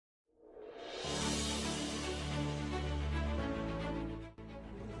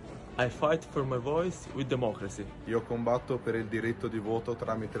I fight for my voice with democracy. Io combatto per il diritto di voto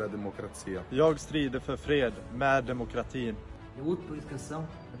tramite la democrazia. Jag strider för fred med demokratin. Eu luto por educação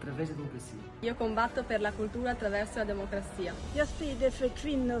através da democracia. Io combatto per la cultura attraverso la democrazia. Jag strider för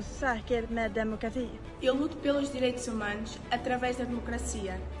kvinnors säkerhet med demokrati. Eu luto pelos direitos humanos através da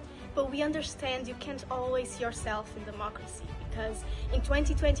democracia. But we understand you can't always see yourself in democracy because in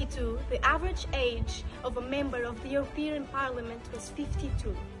 2022, the average age of a member of the European Parliament was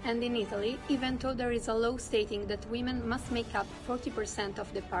 52. And in Italy, even though there is a law stating that women must make up 40%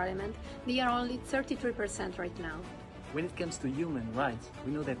 of the parliament, they are only 33% right now. When it comes to human rights,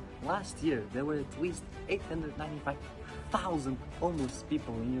 we know that last year there were at least 895,000 homeless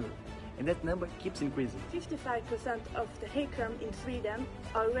people in Europe. And that number keeps increasing. 55% of the hate crime in Sweden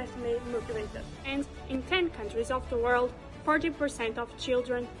are racially motivated. And in 10 countries of the world, 40% of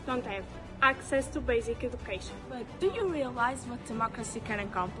children don't have access to basic education. But do you realize what democracy can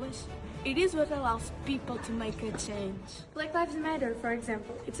accomplish? It is what allows people to make a change. Black Lives Matter, for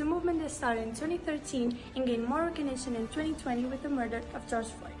example, it's a movement that started in 2013 and gained more recognition in 2020 with the murder of George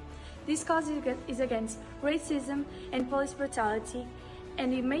Floyd. This cause is against racism and police brutality,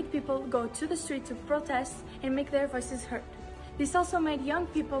 and it made people go to the street to protest and make their voices heard. This also made young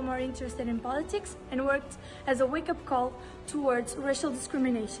people more interested in politics and worked as a wake-up call towards racial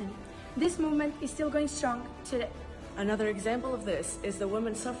discrimination. This movement is still going strong today. Another example of this is the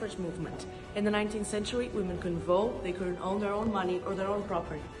women's suffrage movement. In the 19th century, women couldn't vote, they couldn't own their own money or their own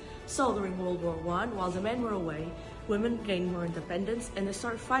property. So during World War I, while the men were away, women gained more independence and they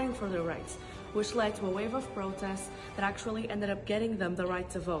started fighting for their rights, which led to a wave of protests that actually ended up getting them the right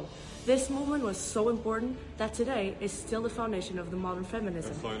to vote. This movement was so important that today is still the foundation of the modern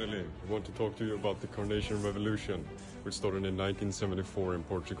feminism. And finally, I want to talk to you about the Carnation Revolution, which started in 1974 in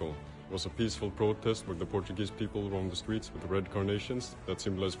Portugal. It was a peaceful protest where the Portuguese people roamed the streets with red carnations that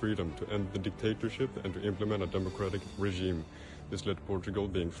symbolized freedom to end the dictatorship and to implement a democratic regime. This led Portugal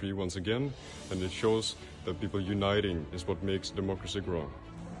being free once again, and it shows that people uniting is what makes democracy grow.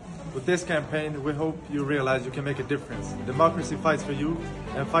 With this campaign, we hope you realize you can make a difference. Democracy fights for you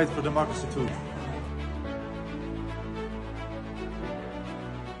and fights for democracy too.